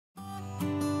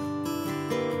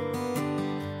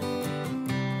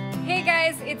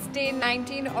guys, it's day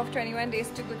 19 of 21 days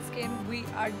to good skin. We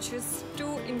are just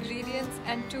 2 ingredients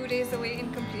and 2 days away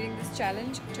in completing this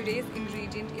challenge. Today's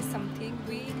ingredient is something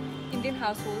we Indian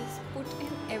households put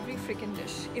in every freaking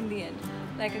dish in the end,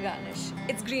 like a garnish.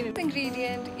 It's green. The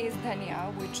ingredient is Dhaniya,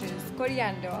 which is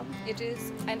coriander. It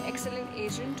is an excellent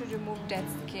agent to remove dead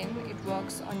skin. It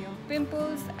works on your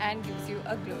pimples and gives you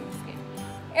a glowing skin.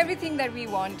 Everything that we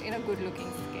want in a good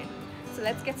looking skin. So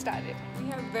let's get started. We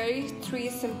have three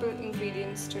simple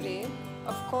ingredients today.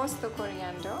 Of course, the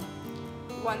coriander,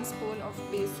 1 spoon of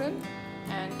besan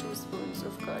and 2 spoons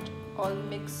of curd, all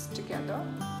mixed together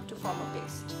to form a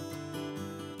paste.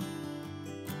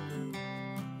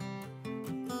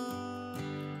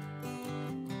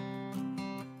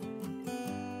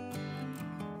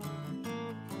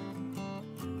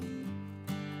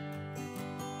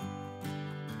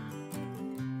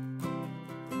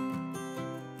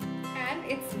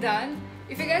 It's done.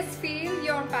 If you guys feel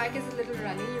your pack is a little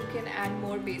runny, you can add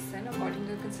more besan according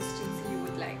to the consistency you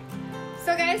would like.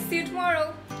 So guys, see you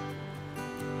tomorrow.